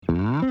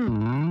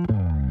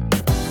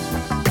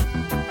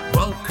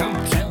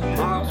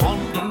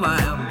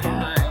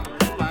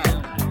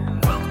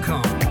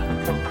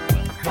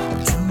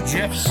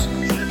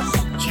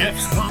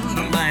Jeff's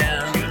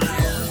Wonderland.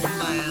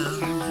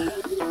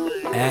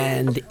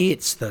 And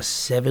it's the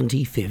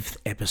 75th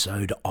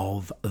episode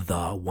of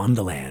The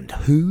Wonderland.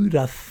 Who'd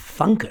have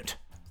thunk it?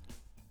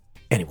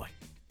 Anyway,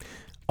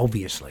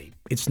 obviously,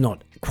 it's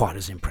not quite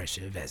as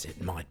impressive as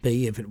it might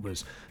be if it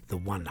was the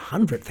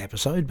 100th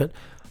episode, but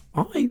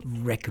I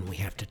reckon we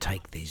have to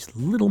take these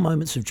little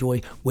moments of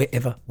joy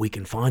wherever we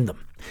can find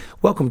them.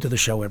 Welcome to the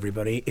show,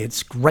 everybody.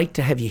 It's great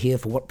to have you here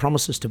for what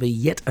promises to be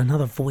yet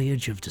another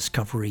voyage of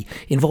discovery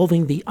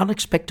involving the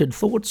unexpected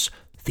thoughts,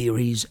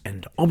 theories,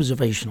 and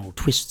observational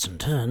twists and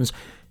turns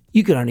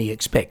you could only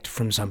expect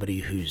from somebody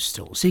who's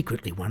still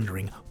secretly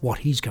wondering what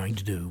he's going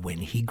to do when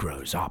he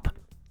grows up.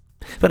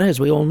 But as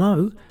we all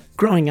know,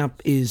 growing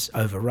up is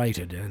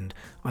overrated, and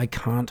I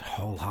can't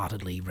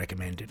wholeheartedly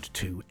recommend it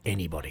to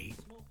anybody.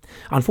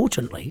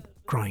 Unfortunately,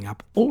 growing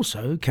up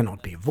also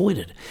cannot be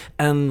avoided,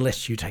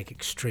 unless you take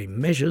extreme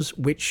measures,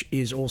 which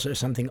is also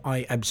something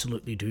I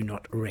absolutely do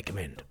not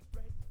recommend.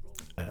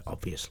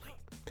 Obviously.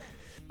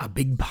 A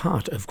big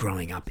part of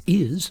growing up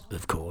is,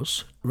 of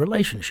course,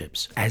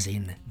 relationships, as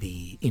in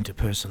the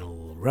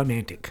interpersonal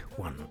romantic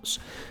ones.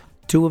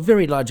 To a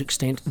very large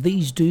extent,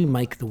 these do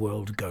make the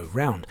world go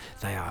round.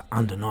 They are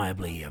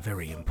undeniably a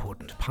very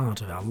important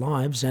part of our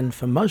lives, and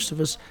for most of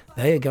us,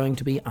 they are going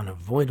to be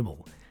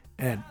unavoidable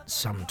at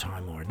some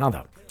time or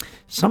another.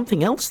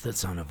 Something else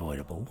that's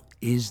unavoidable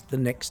is the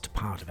next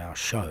part of our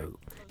show.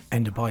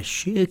 And by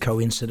sheer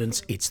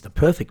coincidence, it's the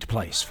perfect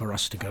place for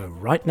us to go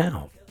right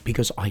now,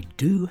 because I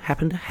do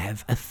happen to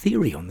have a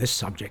theory on this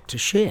subject to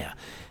share.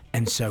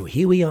 And so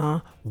here we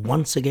are,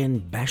 once again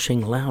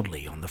bashing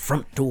loudly on the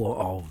front door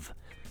of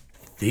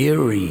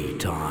Theory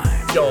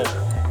Time. Yo,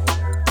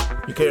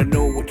 you can't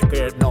know what you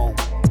can't know.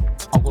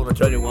 I'm gonna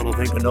tell you what I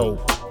think I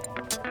know.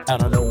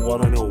 And I know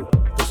what I know.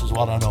 This is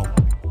what I know.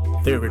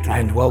 Theory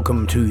Time. And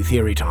welcome to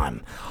Theory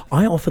Time.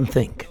 I often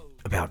think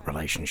about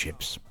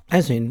relationships,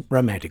 as in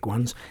romantic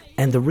ones,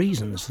 and the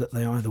reasons that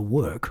they either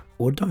work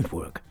or don't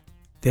work.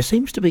 There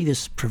seems to be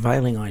this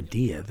prevailing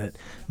idea that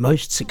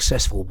most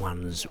successful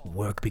ones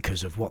work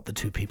because of what the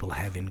two people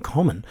have in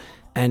common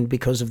and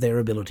because of their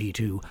ability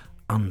to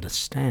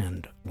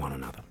understand one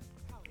another.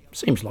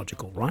 Seems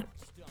logical, right?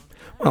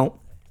 Well,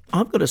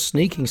 I've got a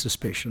sneaking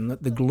suspicion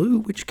that the glue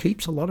which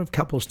keeps a lot of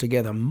couples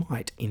together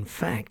might, in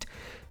fact,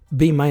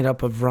 be made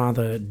up of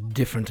rather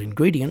different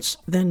ingredients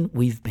than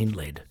we've been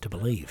led to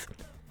believe.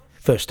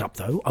 First up,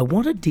 though, I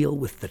want to deal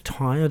with the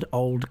tired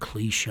old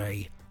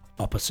cliché,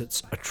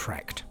 opposites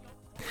attract.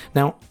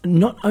 Now,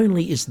 not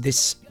only is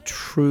this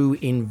true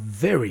in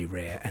very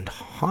rare and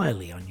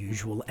highly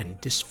unusual and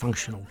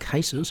dysfunctional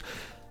cases,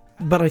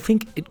 but I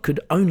think it could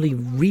only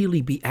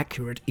really be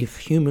accurate if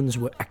humans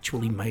were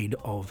actually made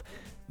of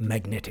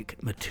magnetic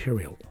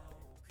material.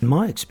 In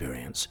my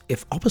experience,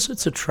 if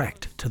opposites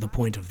attract to the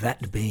point of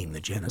that being the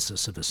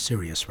genesis of a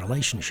serious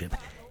relationship,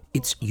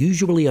 it's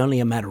usually only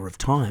a matter of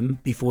time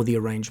before the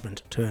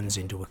arrangement turns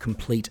into a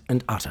complete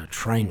and utter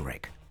train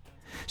wreck.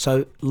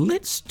 So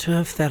let's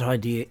turf that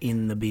idea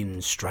in the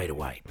bin straight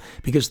away,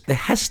 because there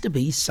has to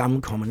be some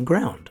common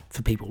ground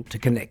for people to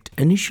connect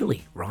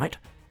initially, right?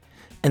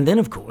 And then,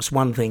 of course,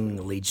 one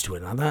thing leads to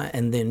another,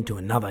 and then to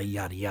another,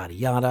 yada, yada,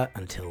 yada,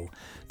 until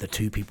the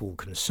two people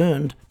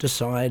concerned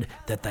decide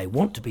that they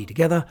want to be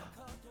together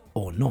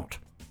or not.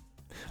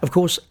 Of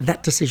course,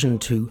 that decision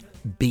to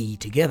be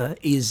together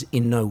is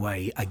in no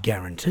way a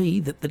guarantee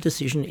that the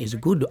decision is a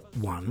good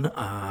one,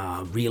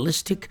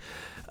 realistic,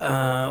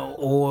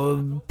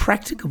 or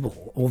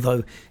practicable,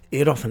 although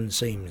it often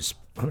seems,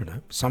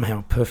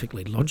 somehow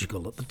perfectly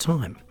logical at the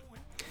time.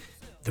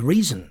 The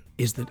reason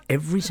is that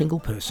every single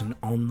person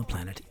on the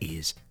planet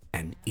is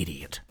an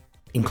idiot,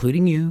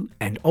 including you,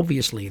 and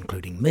obviously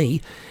including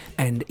me,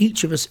 and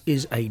each of us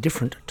is a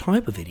different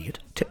type of idiot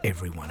to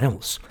everyone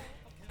else.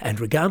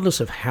 And regardless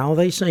of how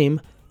they seem,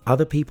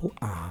 other people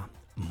are,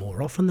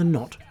 more often than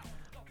not,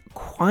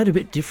 quite a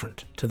bit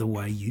different to the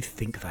way you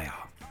think they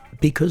are.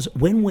 Because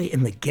when we're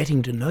in the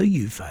getting to know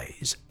you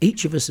phase,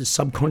 each of us is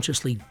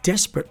subconsciously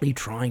desperately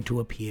trying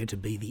to appear to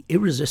be the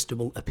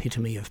irresistible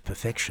epitome of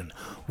perfection,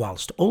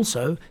 whilst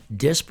also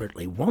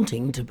desperately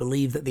wanting to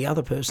believe that the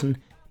other person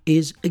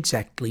is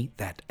exactly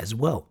that as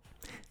well.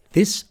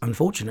 This,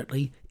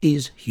 unfortunately,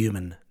 is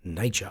human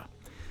nature.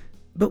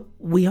 But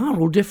we are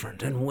all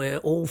different, and we're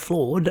all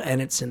flawed,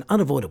 and it's an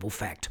unavoidable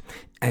fact.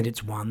 And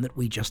it's one that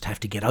we just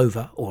have to get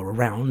over, or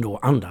around, or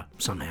under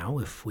somehow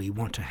if we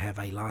want to have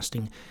a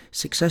lasting,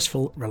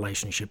 successful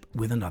relationship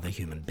with another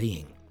human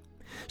being.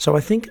 So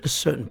I think at a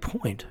certain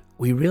point,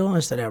 we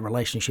realise that our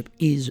relationship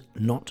is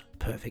not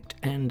perfect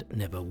and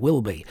never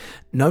will be.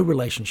 No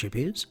relationship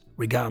is,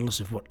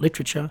 regardless of what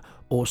literature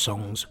or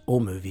songs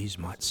or movies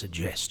might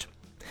suggest.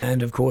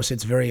 And of course,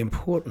 it's very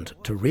important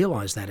to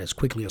realise that as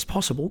quickly as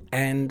possible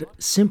and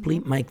simply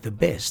make the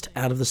best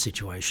out of the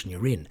situation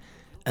you're in,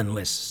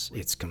 unless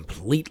it's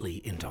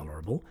completely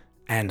intolerable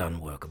and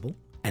unworkable,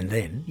 and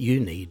then you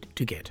need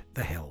to get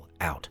the hell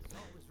out.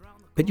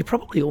 But you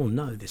probably all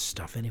know this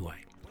stuff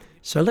anyway.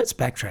 So let's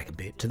backtrack a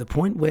bit to the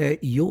point where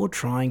you're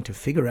trying to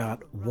figure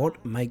out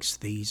what makes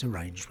these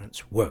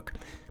arrangements work.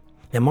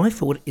 Now, my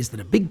thought is that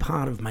a big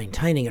part of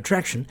maintaining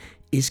attraction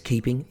is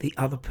keeping the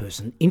other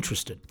person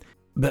interested.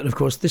 But of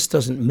course, this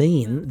doesn't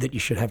mean that you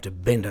should have to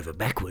bend over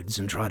backwards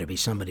and try to be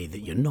somebody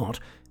that you're not,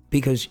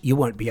 because you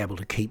won't be able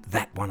to keep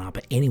that one up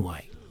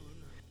anyway.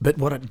 But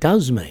what it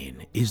does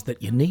mean is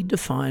that you need to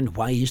find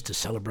ways to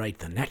celebrate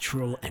the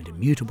natural and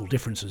immutable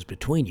differences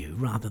between you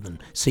rather than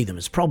see them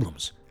as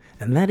problems.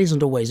 And that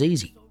isn't always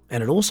easy.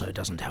 And it also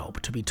doesn't help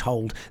to be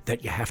told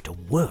that you have to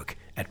work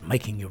at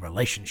making your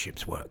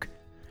relationships work.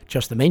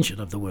 Just the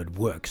mention of the word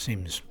work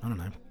seems,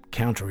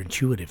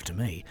 counterintuitive to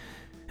me.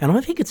 And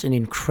I think it's an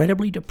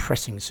incredibly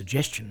depressing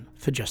suggestion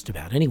for just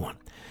about anyone.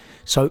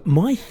 So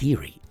my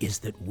theory is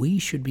that we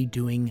should be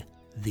doing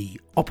the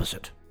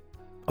opposite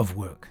of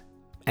work,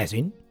 as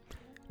in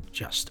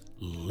just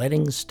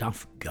letting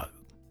stuff go.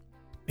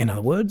 In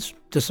other words,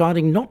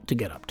 deciding not to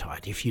get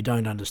uptight if you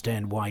don't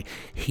understand why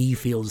he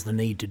feels the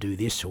need to do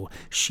this or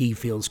she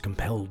feels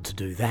compelled to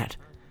do that,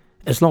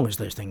 as long as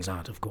those things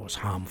aren't, of course,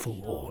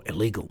 harmful or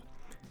illegal.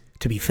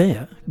 To be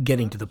fair,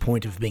 getting to the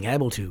point of being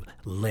able to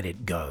let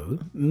it go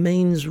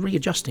means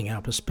readjusting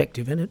our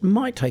perspective, and it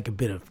might take a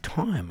bit of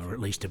time or at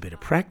least a bit of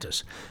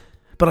practice.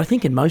 But I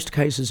think in most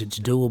cases it's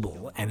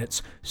doable, and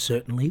it's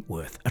certainly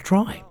worth a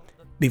try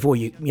before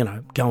you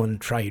go and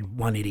trade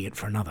one idiot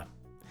for another.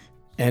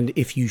 And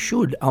if you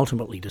should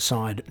ultimately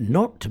decide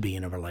not to be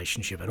in a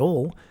relationship at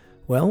all,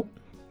 well,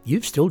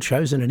 you've still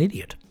chosen an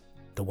idiot,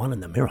 the one in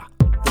the mirror.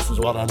 This is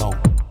what I know.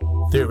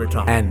 Theory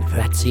time. And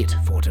that's it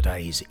for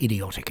today's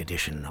idiotic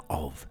edition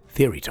of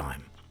Theory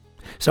Time.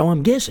 So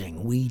I'm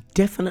guessing we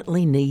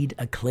definitely need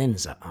a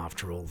cleanser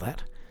after all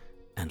that.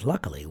 And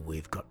luckily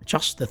we've got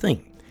just the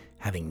thing,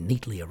 having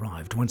neatly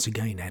arrived once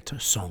again at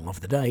Song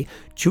of the Day,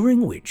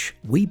 during which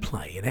we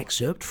play an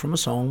excerpt from a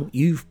song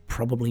you've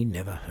probably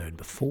never heard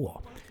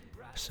before.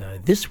 So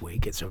this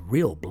week it's a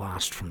real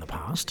blast from the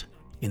past,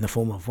 in the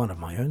form of one of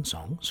my own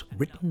songs,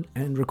 written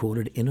and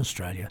recorded in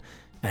Australia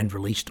and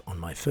released on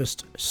my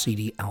first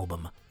CD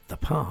album, The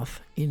Path,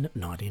 in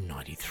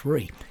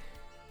 1993.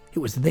 It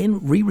was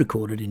then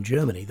re-recorded in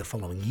Germany the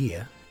following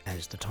year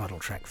as the title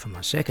track for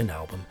my second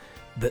album,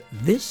 but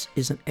this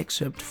is an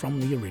excerpt from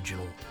the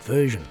original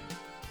version.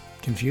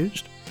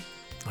 Confused?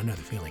 I know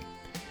the feeling.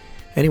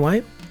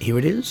 Anyway, here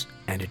it is,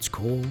 and it's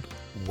called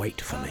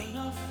Wait For Me.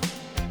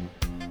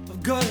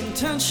 Of good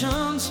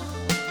intentions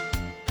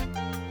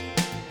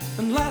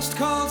and last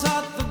calls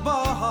at the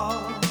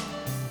bar.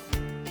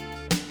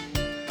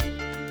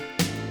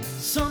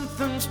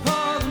 Something's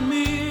pulling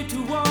me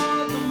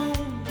toward the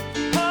moon,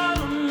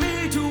 pulling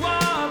me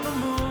toward the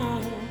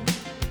moon.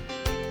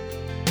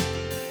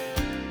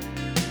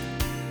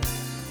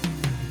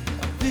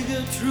 A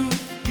bigger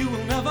truth you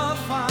will never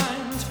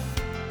find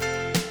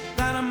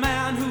than a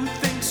man who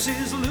thinks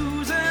he's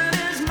losing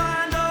his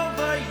mind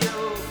over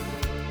you.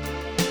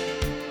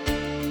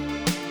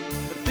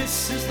 But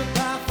this is the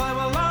path I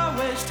will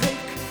always take.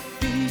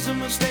 These are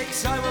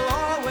mistakes I will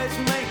always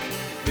make.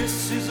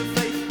 This is a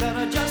faith that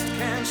I just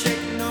can't shake.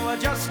 No, I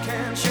just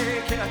can't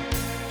shake it.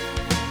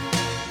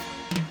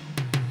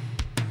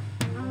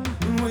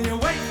 Will you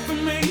wait for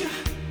me?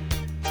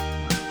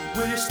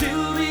 Will you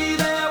still be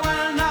there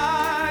when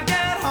I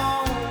get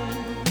home?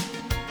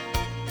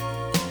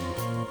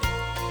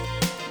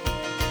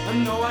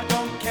 No, I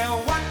don't care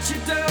what you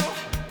do.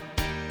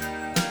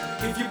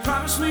 If you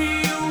promise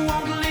me you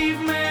won't leave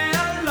me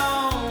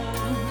alone.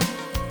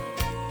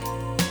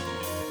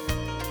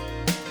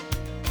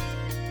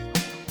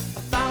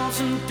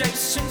 Days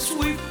since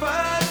we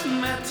first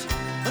met,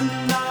 and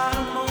not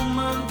a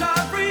moment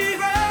of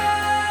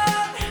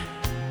regret.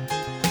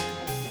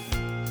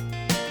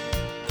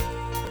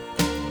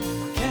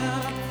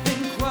 Can't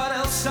think what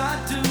else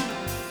I'd do,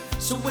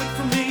 so wait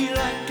for me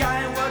like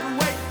I would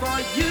wait for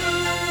you.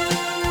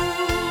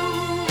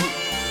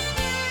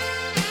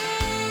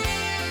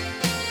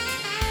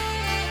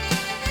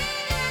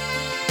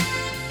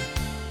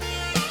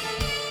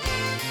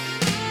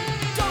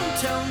 Don't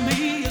tell me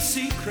your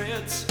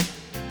secrets,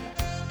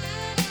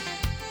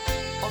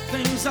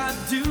 things I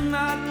do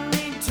not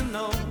need to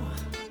know.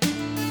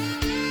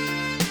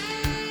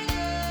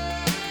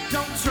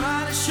 Don't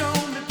try to show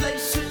me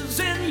places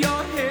in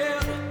your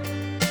head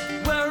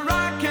where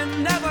I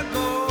can never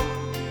go.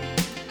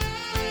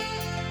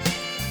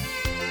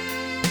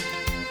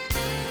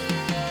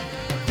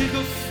 A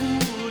bigger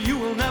fool you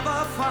will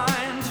never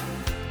find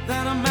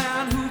than a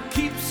man who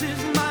keeps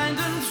his mind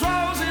and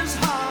throws his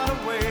heart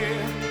away.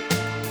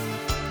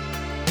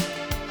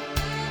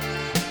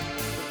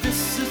 But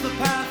this is the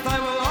path I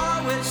will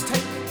always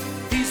take.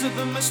 These are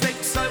the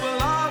mistakes I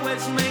will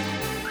always make.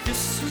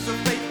 This is a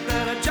fate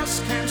that I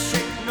just can't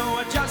shake. No,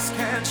 I just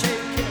can't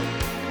shake it.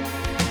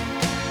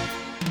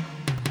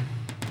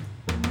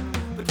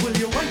 But will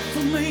you wait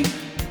for me?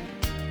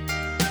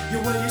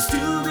 Will you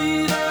still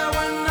be there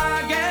when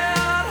I get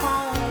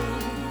home?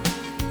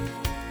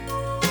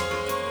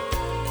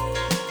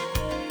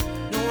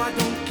 No, I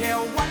don't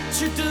care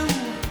what you do.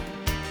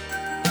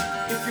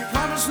 If you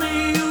promise me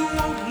you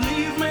won't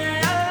leave me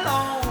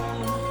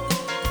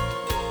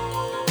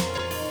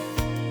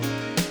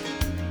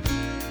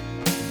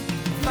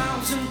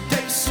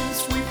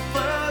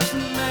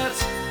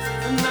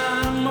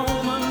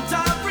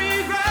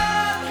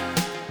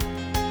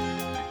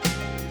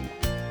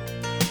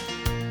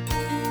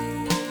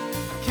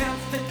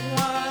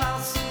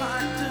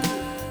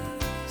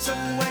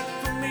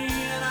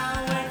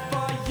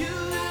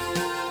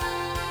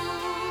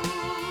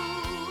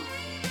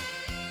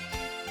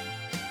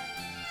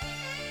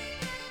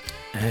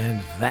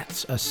And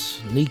that's a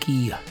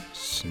sneaky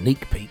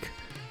sneak peek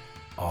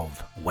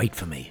of Wait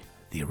For Me,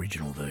 the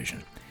original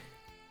version.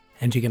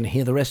 And you're going to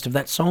hear the rest of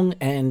that song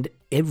and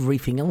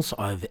everything else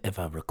I've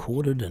ever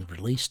recorded and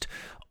released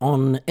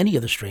on any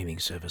of the streaming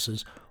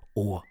services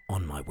or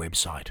on my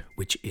website,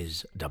 which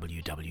is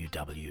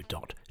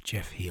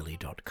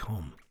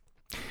www.jeffhealy.com.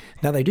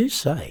 Now, they do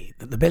say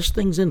that the best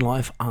things in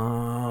life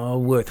are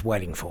worth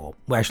waiting for.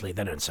 Well, actually,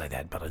 they don't say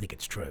that, but I think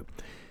it's true.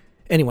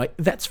 Anyway,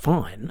 that's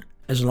fine,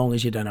 as long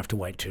as you don't have to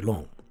wait too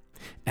long.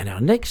 And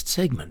our next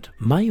segment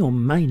may or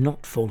may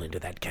not fall into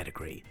that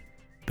category.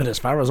 But as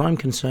far as I'm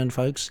concerned,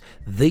 folks,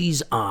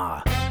 these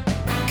are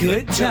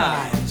Good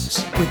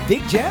Times with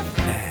Big Jeff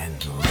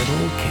and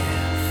Little Kev.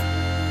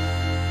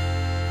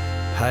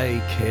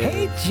 Hey, Kev.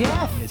 Hey,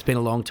 Jeff. It's been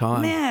a long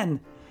time. Man,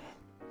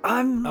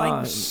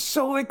 I'm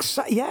so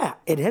excited. Yeah,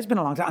 it has been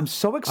a long time. I'm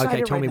so excited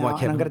Okay, tell me now, why, and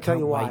Kevin. I'm going to tell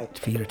you Can't why. wait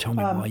for you to tell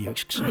me why you're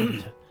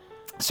excited.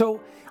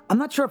 So I'm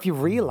not sure if you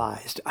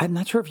realized.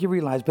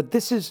 But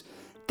this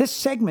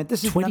segment.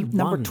 This is 21.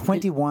 number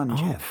 21,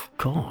 Jeff. Oh,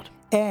 God.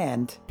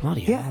 And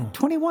Bloody yeah, hell.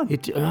 21.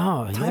 Time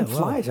well.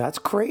 flies. That's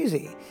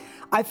crazy.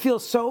 I feel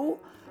so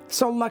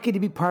lucky to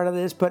be part of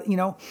this. But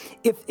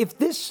if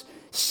this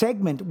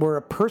segment were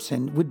a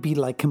person, would be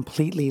like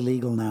completely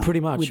legal now. Pretty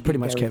much,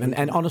 Kevin. legal.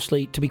 And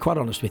honestly, to be quite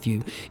honest with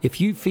you, if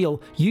you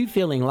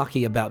feeling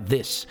lucky about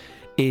this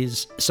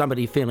is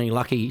somebody feeling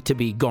lucky to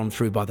be gone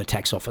through by the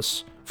tax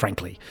office,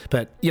 frankly.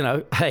 But,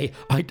 hey,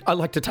 I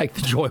like to take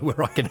the joy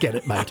where I can get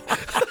it, mate.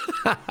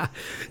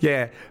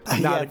 Yeah.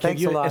 No,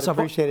 thanks a lot. I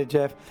appreciate it,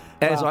 Jeff.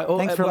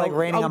 Thanks for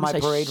raining on my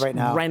parade right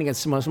now. Raining,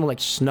 it's more like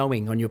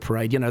snowing on your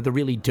parade. The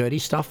really dirty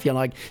stuff.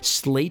 Like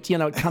sleet.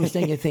 It comes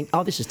down. You think,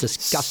 oh, this is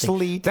disgusting.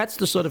 Sleet. That's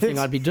the sort of thing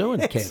I'd be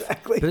doing, Kev.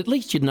 Exactly. But at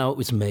least you'd know it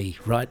was me,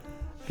 right?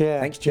 Yeah.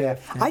 Thanks,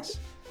 Jeff.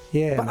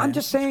 Yeah, but man. I'm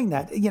just saying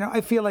that,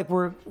 I feel like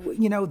we're,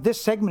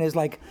 this segment is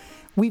like,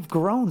 we've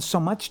grown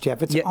so much,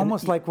 Jeff. It's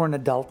almost like we're an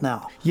adult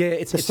now. Yeah,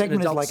 it's the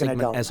segment an adult is like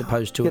segment an adult as now,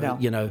 opposed to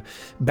a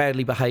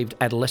badly behaved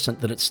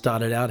adolescent that it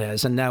started out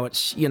as, and now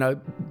it's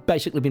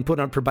basically been put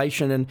on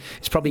probation and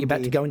it's probably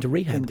about to go into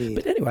rehab. Indeed.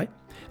 But anyway,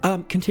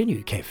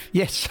 continue, Kev.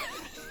 Yes.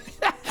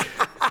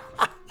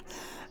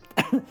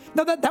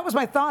 No, that was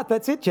my thought.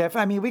 That's it, Jeff.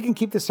 I mean, we can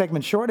keep this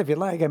segment short if you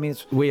like. I mean,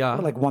 We are.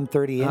 we're like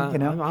 1:30 in. I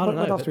don't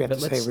know. What else do we have to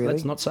say? Really?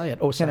 Let's not say it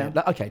or say it.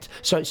 Okay.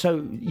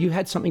 So you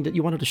had something that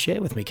you wanted to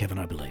share with me, Kevin,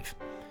 I believe.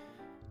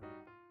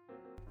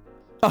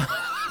 And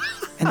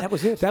that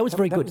was it. That was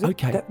very good. Was it.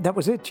 Okay. That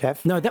was it,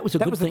 Jeff. No, that was a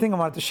good That was the thing. thing I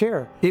wanted to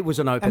share. It was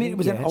an opening. I mean, it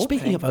was an opening.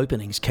 Speaking of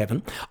openings,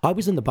 Kevin, I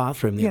was in the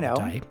bathroom the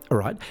other day, all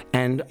right,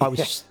 and I was...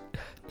 Yes.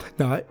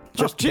 No,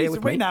 just geez, bear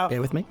with wait me. now. Bear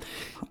with me.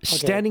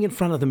 Standing in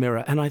front of the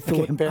mirror, and I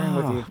thought, I'm bearing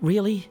with you.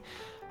 Really?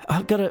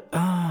 I've got to...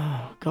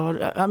 Oh,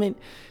 God. I mean,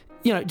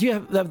 do you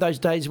have those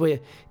days where,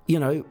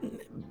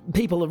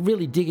 people are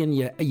really digging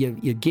your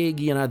gig,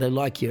 they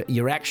like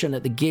your action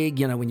at the gig,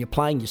 when you're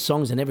playing your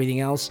songs and everything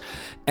else,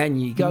 and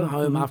you go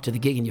home after the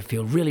gig and you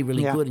feel really,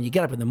 really good, and you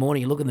get up in the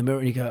morning, you look in the mirror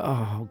and you go,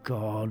 oh,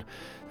 God,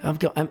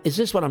 is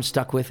this what I'm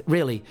stuck with?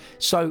 Really?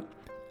 So,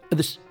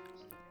 this...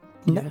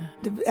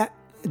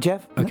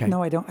 Jeff, Okay.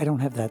 no, I don't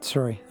have that.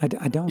 Sorry. I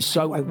don't.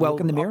 So, I look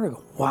in the mirror and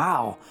go,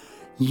 wow,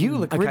 you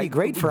look really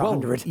great for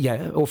 100.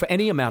 Yeah, or for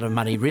any amount of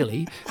money,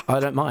 really. I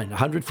don't mind.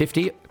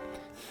 150.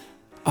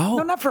 Oh,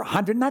 No, not for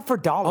 100, not for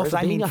dollars. for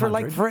I mean, being for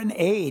 100. for an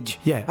age.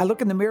 Yeah. I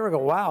look in the mirror and go,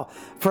 wow,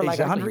 for like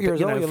 100 exactly. years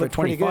But, old, you for a look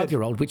pretty good.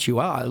 25-year-old, which you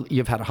are,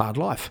 you've had a hard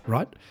life,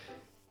 right?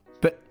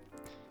 But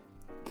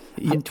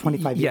I'm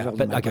 25 years old.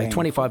 but in my okay,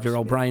 brain.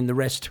 25-year-old brain, the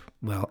rest,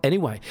 well,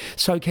 anyway.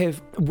 So,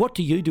 Kev, what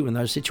do you do in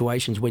those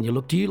situations when you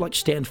look? Do you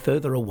stand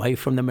further away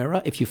from the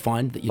mirror if you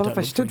find that you Well, don't if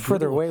I look stood very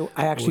further good, away,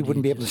 I or actually do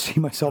wouldn't you be able to see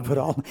myself at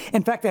all.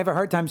 In fact, I have a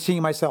hard time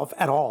seeing myself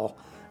at all,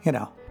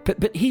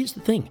 But here's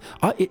the thing.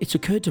 It's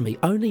occurred to me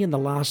only in the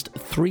last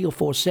 3 or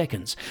 4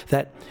 seconds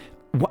that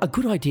a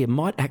good idea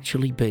might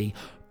actually be,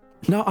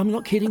 no, I'm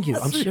not kidding you,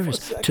 I'm 3 or 4 serious,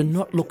 to seconds.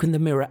 not look in the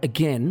mirror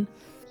again.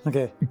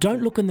 Okay.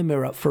 Don't look in the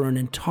mirror for an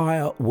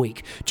entire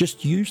week.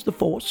 Just use the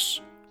force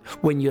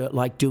when you're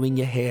doing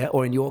your hair,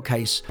 or in your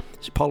case,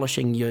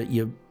 polishing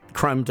your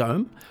chrome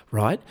dome,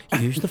 right?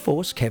 Use the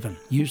force, Kevin.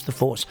 Use the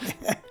force.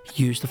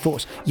 Use the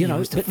force.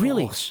 But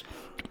really,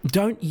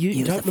 don't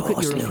look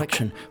at your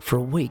reflection for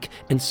a week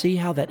and see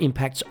how that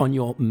impacts on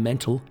your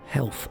mental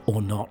health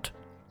or not.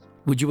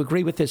 Would you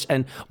agree with this?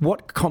 And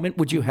what comment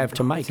would you have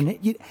to make?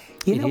 You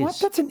know what? is.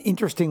 That's an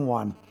interesting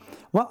one.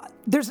 Well,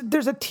 there's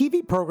a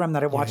TV program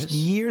that I watched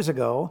years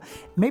ago.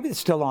 Maybe it's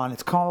still on.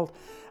 It's called.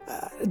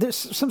 There's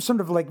some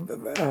sort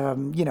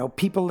of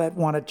people that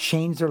want to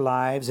change their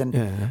lives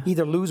and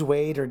either lose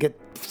weight or get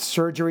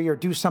surgery or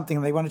do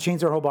something. They want to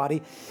change their whole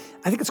body.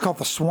 I think it's called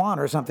The Swan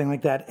or something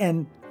like that.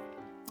 And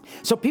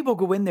so people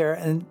go in there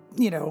and,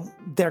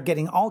 they're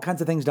getting all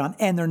kinds of things done,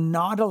 and they're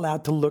not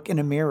allowed to look in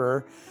a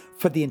mirror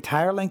for the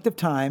entire length of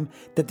time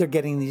that they're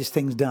getting these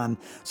things done.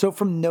 So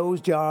from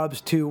nose jobs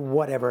to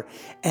whatever.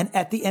 And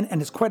at the end,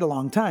 and it's quite a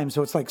long time,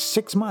 so it's like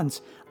 6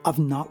 months of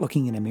not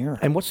looking in a mirror.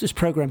 And what's this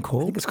program I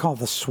called? think it's called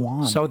The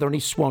Swan. So are there any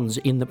swans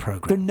in the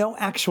program? There are no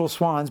actual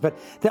swans, but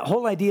the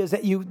whole idea is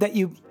that you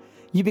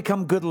You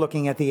become good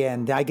looking at the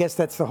end. I guess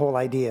that's the whole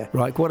idea.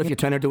 Right. What if you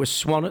turn into a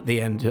swan at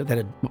the end?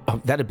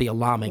 That'd be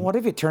alarming. What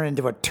if you turn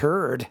into a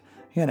turd?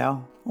 You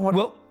know.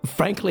 Well,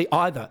 frankly,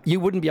 either. You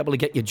wouldn't be able to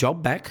get your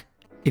job back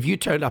if you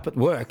turned up at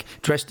work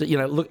dressed,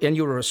 look, and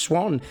you were a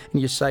swan,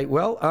 and you say,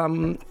 well,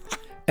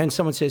 and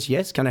someone says,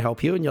 yes, can I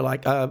help you? And you're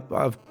like,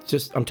 I'm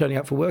turning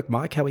up for work,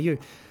 Mike. How are you?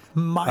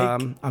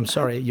 Mike. I'm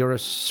sorry, you're a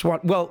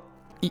swan. Well,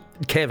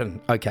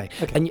 Kevin, okay.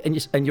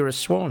 And you're a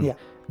swan. Yeah.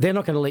 They're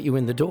not going to let you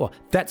in the door.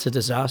 That's a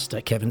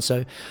disaster, Kevin.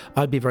 So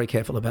I'd be very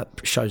careful about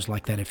shows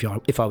like that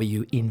if I were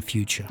you in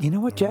future. You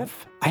know what,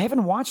 Jeff? I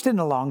haven't watched it in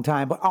a long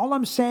time, but all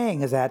I'm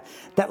saying is that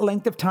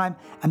length of time,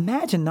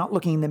 imagine not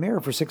looking in the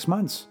mirror for 6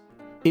 months.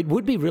 It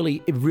would be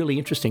really, really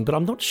interesting, but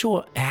I'm not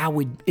sure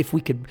if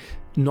we could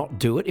not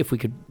do it, if we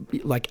could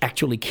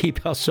actually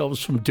keep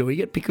ourselves from doing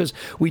it, because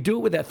we do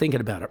it without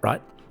thinking about it,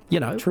 right?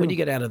 When you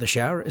get out of the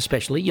shower,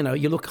 especially, you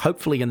look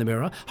hopefully in the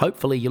mirror.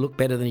 Hopefully you look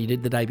better than you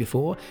did the day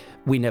before.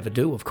 We never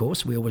do, of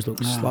course. We always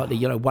look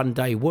slightly, one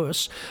day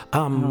worse.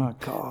 Oh,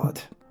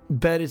 God.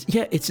 But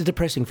it's a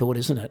depressing thought,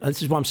 isn't it?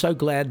 This is why I'm so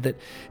glad that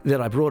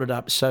I brought it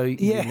up. So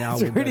now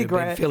it's we're really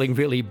great. Feeling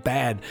really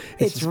bad.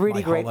 It's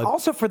really great.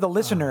 Also for the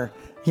listener,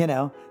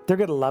 they're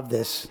going to love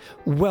this.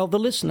 Well, the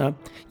listener,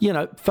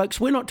 folks,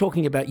 we're not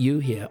talking about you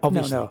here,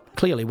 obviously. No.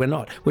 Clearly, we're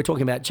not. We're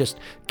talking about just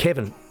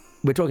Kevin.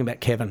 We're talking about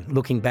Kevin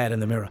looking bad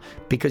in the mirror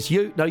because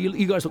you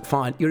guys look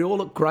fine. You all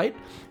look great.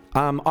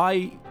 Kevin,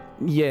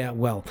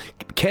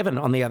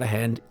 on the other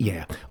hand,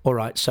 all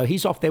right. So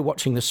he's off there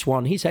watching the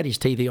Swan. He's had his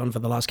TV on for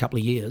the last couple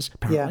of years,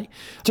 apparently.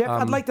 Yeah. Jeff,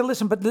 I'd like to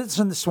listen, but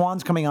listen, the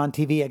Swan's coming on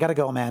TV. I got to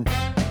go, man.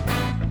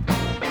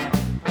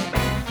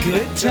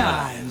 Good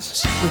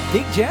times with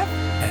Big Jeff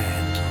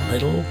and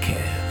Little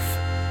Kev.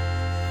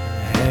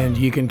 And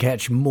you can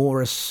catch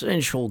more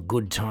essential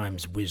good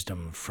times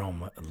wisdom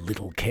from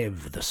Little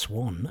Kev the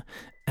Swan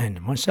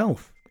and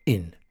myself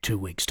in 2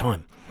 weeks'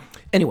 time.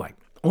 Anyway,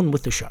 on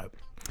with the show.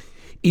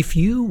 If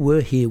you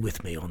were here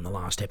with me on the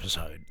last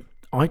episode,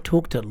 I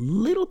talked a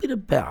little bit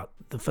about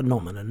the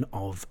phenomenon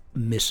of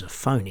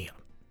misophonia.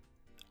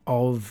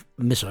 Of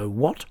miso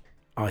what?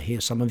 I hear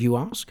some of you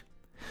ask.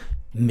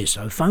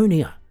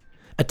 Misophonia,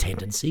 a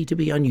tendency to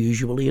be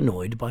unusually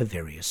annoyed by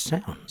various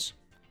sounds.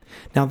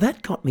 Now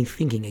that got me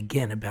thinking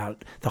again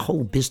about the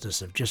whole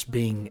business of just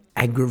being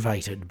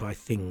aggravated by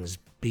things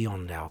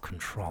beyond our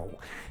control.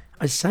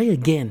 I say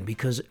again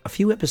because a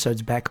few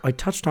episodes back I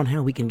touched on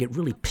how we can get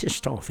really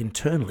pissed off,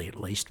 internally at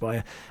least,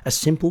 by a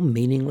simple,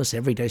 meaningless,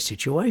 everyday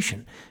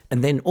situation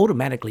and then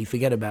automatically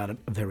forget about it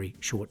a very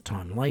short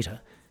time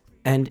later.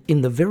 And in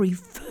the very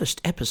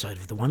first episode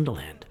of The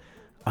Wonderland,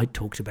 I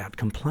talked about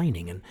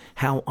complaining and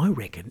how I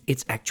reckon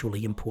it's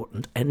actually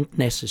important and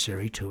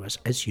necessary to us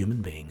as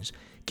human beings,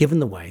 given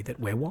the way that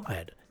we're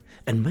wired,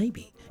 and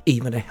maybe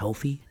even a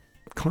healthy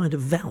kind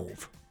of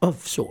valve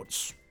of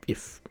sorts,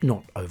 if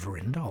not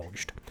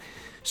overindulged.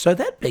 So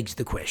that begs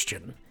the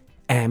question,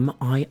 am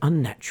I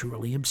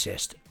unnaturally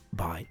obsessed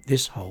by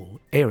this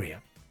whole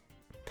area?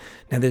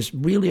 Now there's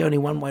really only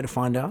one way to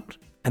find out,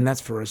 and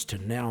that's for us to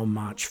now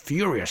march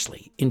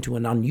furiously into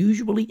an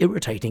unusually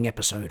irritating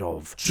episode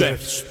of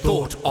Jeff's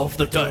Thought of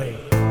the Day.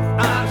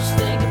 I was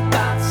thinking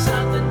about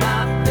something,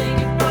 I think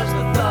it was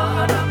the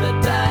thought of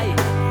the day.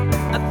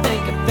 I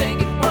think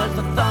it was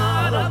the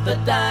thought of the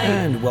day.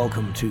 And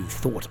welcome to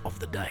Thought of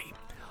the Day.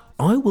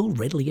 I will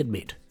readily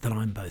admit that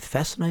I'm both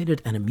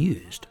fascinated and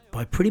amused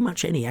by pretty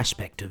much any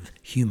aspect of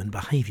human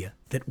behaviour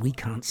that we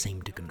can't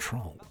seem to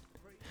control.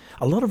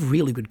 A lot of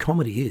really good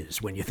comedy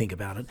is, when you think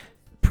about it,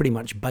 pretty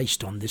much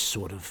based on this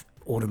sort of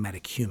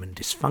automatic human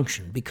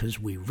dysfunction because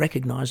we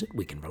recognise it,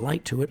 we can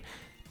relate to it,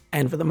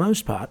 and for the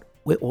most part,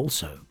 we're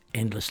also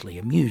endlessly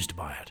amused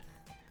by it.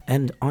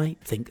 And I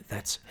think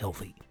that's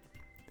healthy.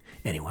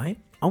 Anyway,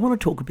 I want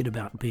to talk a bit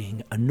about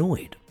being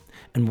annoyed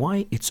and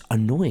why it's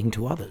annoying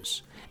to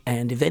others.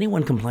 And if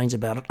anyone complains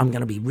about it, I'm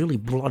going to be really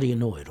bloody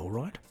annoyed, all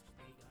right?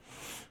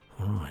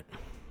 All right.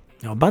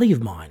 Now, a buddy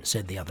of mine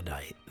said the other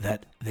day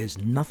that there's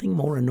nothing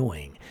more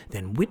annoying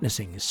than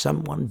witnessing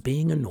someone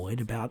being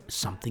annoyed about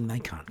something they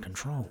can't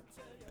control.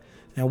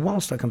 Now,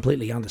 whilst I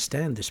completely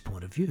understand this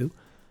point of view,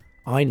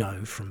 I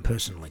know from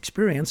personal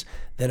experience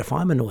that if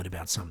I'm annoyed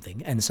about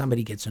something and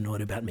somebody gets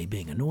annoyed about me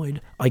being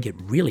annoyed, I get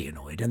really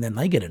annoyed, and then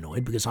they get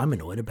annoyed because I'm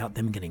annoyed about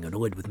them getting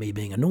annoyed with me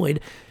being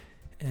annoyed,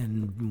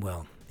 and,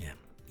 well, yeah,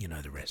 you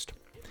know the rest.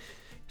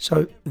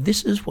 So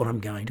this is what I'm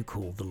going to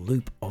call the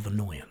loop of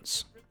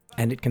annoyance.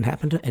 And it can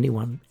happen to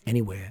anyone,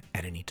 anywhere,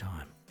 at any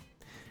time.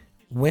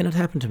 When it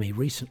happened to me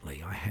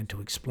recently, I had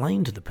to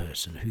explain to the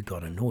person who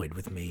got annoyed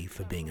with me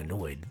for being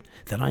annoyed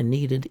that I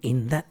needed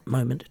in that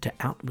moment to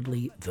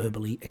outwardly,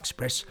 verbally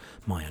express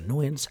my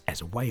annoyance as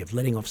a way of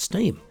letting off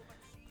steam,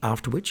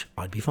 after which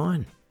I'd be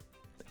fine.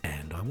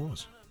 And I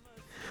was.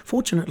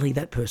 Fortunately,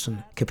 that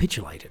person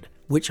capitulated,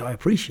 which I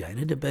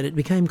appreciated, but it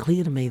became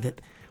clear to me that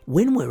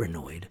when we're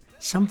annoyed,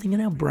 something in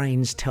our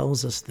brains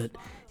tells us that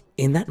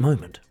in that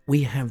moment,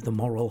 we have the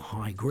moral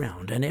high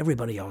ground and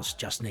everybody else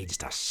just needs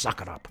to suck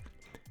it up,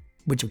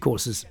 which of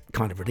course is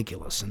kind of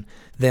ridiculous. And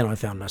then I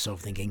found myself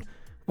thinking,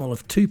 Well,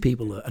 if two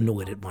people are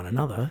annoyed at one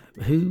another,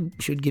 who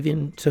should give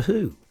in to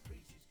who?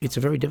 It's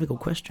a very difficult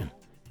question,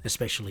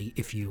 especially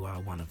if you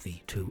are one of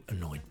the two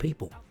annoyed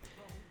people.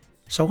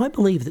 So I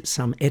believe that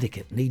some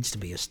etiquette needs to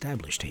be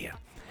established here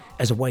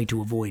as a way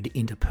to avoid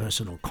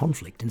interpersonal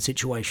conflict in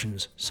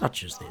situations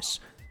such as this.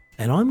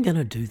 And I'm going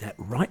to do that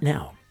right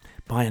now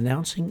by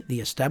announcing the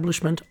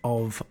establishment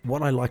of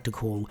what I like to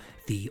call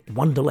the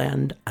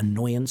Wonderland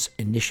Annoyance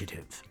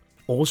Initiative,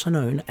 also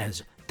known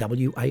as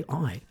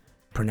WAI,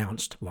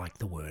 pronounced like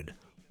the word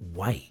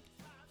way.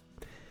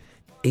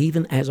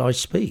 Even as I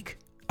speak,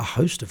 a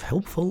host of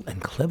helpful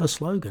and clever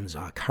slogans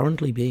are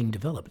currently being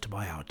developed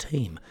by our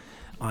team.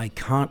 I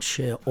can't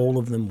share all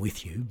of them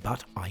with you,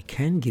 but I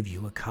can give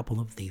you a couple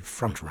of the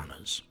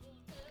frontrunners.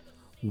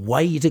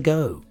 Way to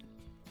go.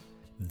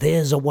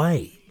 There's a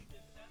way.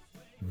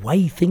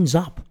 Weigh things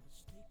up.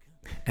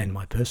 And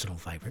my personal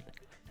favourite,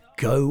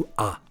 go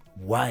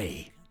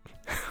away.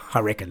 I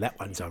reckon that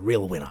one's a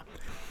real winner.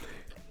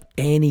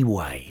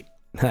 Anyway,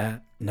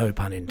 no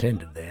pun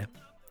intended there.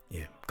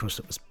 Yeah, of course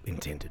it was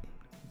intended.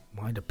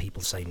 Why do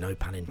people say no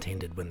pun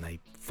intended when they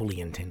fully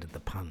intended the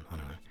pun? I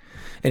don't know.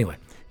 Anyway,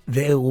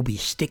 there will be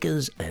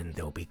stickers and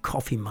there will be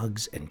coffee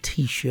mugs and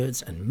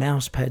T-shirts and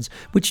mouse pads,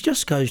 which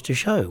just goes to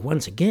show,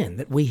 once again,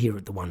 that we here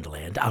at the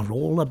Wonderland are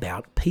all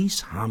about peace,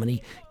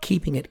 harmony,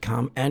 keeping it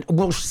calm, and...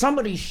 Will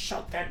somebody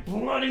shut that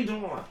bloody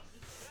door?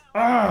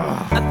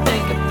 I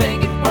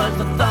think it was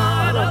the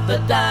thought of the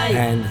day.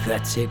 And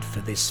that's it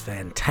for this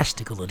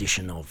fantastical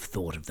edition of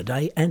Thought of the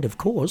Day, and of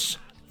course,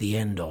 the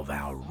end of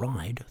our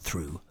ride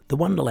through the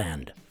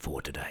Wonderland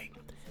for today.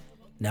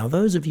 Now,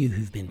 those of you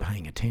who've been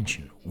paying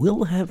attention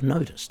will have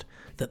noticed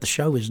that the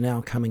show is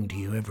now coming to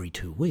you every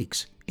 2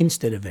 weeks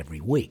instead of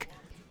every week.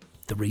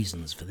 The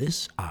reasons for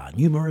this are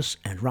numerous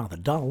and rather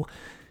dull,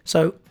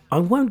 so I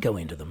won't go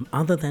into them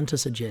other than to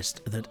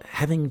suggest that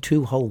having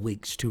 2 whole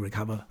weeks to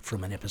recover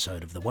from an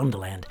episode of the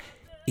Wonderland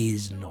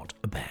is not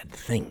a bad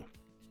thing.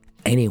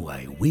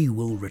 Anyway, we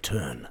will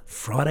return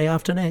Friday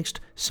after next,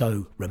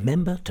 so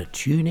remember to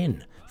tune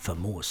in for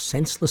more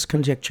senseless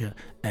conjecture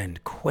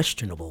and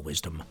questionable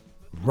wisdom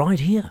right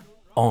here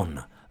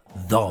on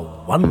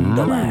The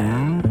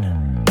Wonderland.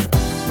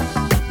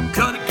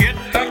 Gotta get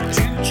back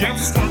to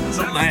Jeff's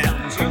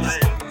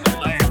Wonderland.